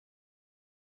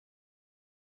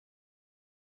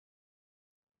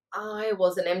I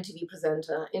was an MTV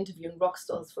presenter interviewing rock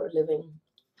stars for a living.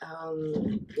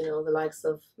 You know, the likes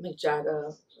of Mick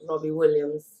Jagger, Robbie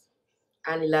Williams,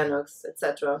 Annie Lennox,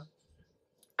 etc.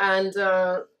 And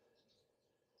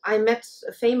I met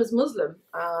a famous Muslim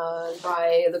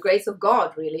by the grace of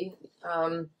God, really.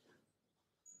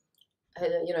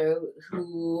 You know,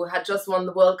 who had just won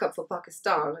the World Cup for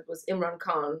Pakistan. It was Imran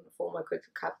Khan, former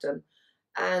cricket captain,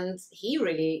 and he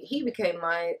became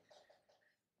my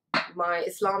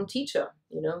Islam teacher.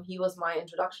 You know, he was my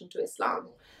introduction to Islam.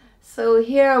 So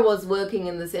here I was working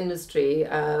in this industry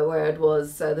where it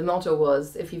was the motto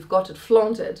was, if you've got it,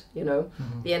 flaunt it. You know,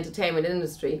 the entertainment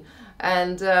industry,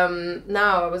 and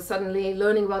now I was suddenly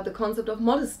learning about the concept of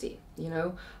modesty. You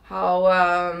know, how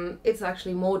it's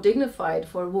actually more dignified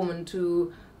for a woman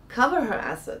to cover her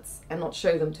assets and not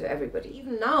show them to everybody.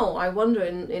 Even now, I wonder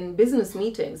in business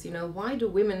meetings, you know, why do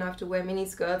women have to wear mini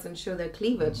skirts and show their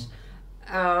cleavage?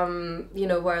 You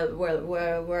know,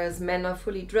 whereas men are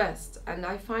fully dressed, and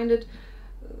I find it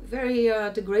very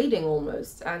degrading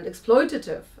almost and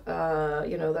exploitative.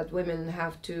 You know, that women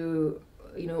have to,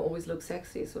 you know, always look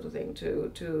sexy, sort of thing,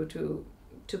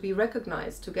 to be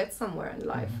recognized, to get somewhere in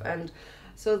life. And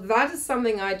so that is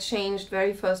something I changed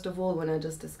very first of all when I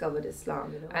just discovered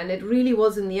Islam. You know? And it really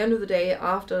was, in the end of the day,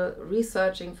 after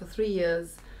researching for 3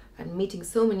 years and meeting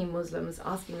so many Muslims,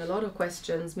 asking a lot of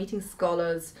questions, meeting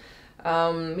scholars,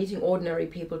 meeting ordinary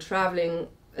people, traveling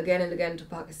again and again to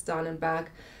Pakistan and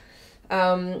back.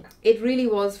 It really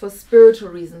was for spiritual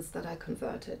reasons that I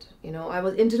converted. You know, I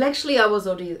was intellectually I was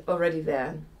already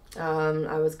there.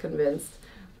 I was convinced,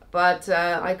 but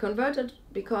I converted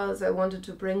because I wanted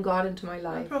to bring God into my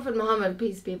life. Prophet Muhammad,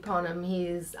 peace be upon him, he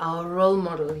is our role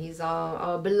model. He's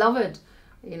our beloved.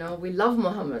 You know, we love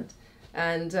Muhammad,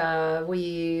 and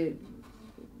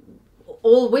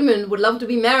all women would love to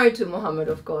be married to Muhammad,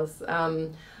 of course.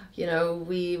 You know,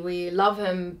 we love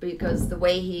him because the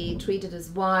way he treated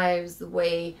his wives, the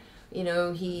way, you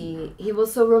know, he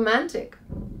was so romantic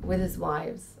with his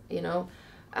wives, you know.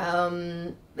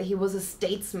 He was a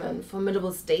statesman,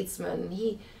 formidable statesman.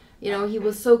 You know, he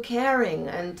was so caring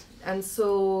and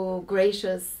so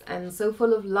gracious and so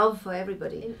full of love for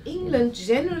everybody. In England,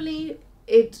 generally,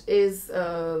 it is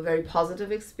a very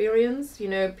positive experience. You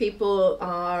know, people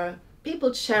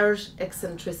cherish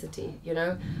eccentricity, you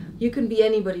know. You can be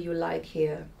anybody you like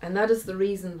here. And that is the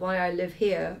reason why I live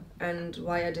here and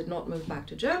why I did not move back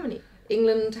to Germany.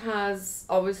 England has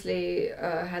obviously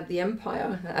had the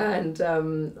empire and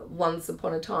once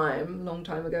upon a time, long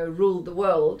time ago, ruled the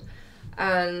world.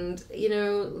 And, you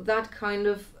know, that kind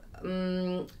of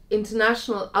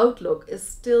international outlook is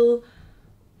still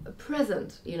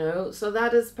present, you know. So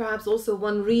that is perhaps also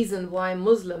one reason why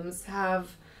Muslims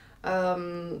have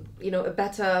you know,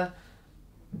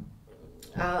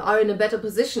 are in a better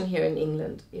position here in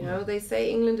England. You know, they say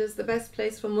England is the best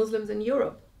place for Muslims in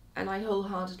Europe, and I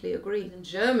wholeheartedly agree. In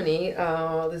Germany,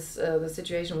 the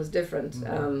situation was different.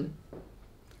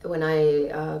 When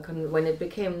it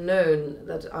became known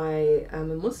that I am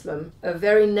a Muslim, a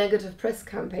very negative press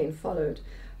campaign followed.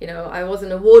 You know, I was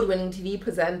an award-winning TV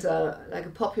presenter, like a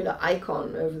popular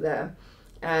icon over there,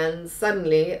 and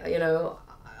suddenly, you know,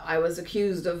 I was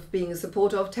accused of being a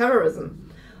supporter of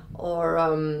terrorism. Or,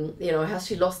 you know, has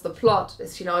she lost the plot?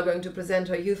 Is she now going to present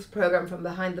her youth program from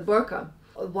behind the burqa?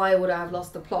 Why would I have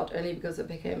lost the plot? Only because I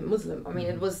became Muslim. I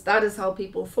mean, that is how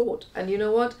people thought. And you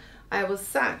know what? I was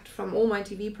sacked from all my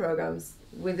TV programs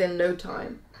within no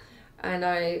time. And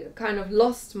I kind of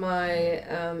lost my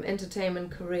entertainment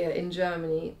career in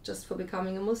Germany just for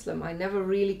becoming a Muslim. I never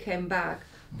really came back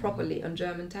properly on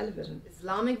German television.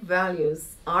 Islamic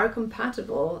values are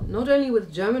compatible not only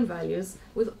with German values,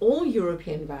 with all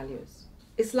European values.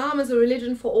 Islam is a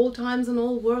religion for all times and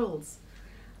all worlds,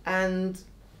 and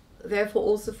therefore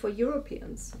also for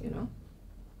Europeans, you know,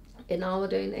 in our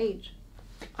day and age.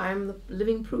 I'm the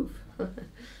living proof.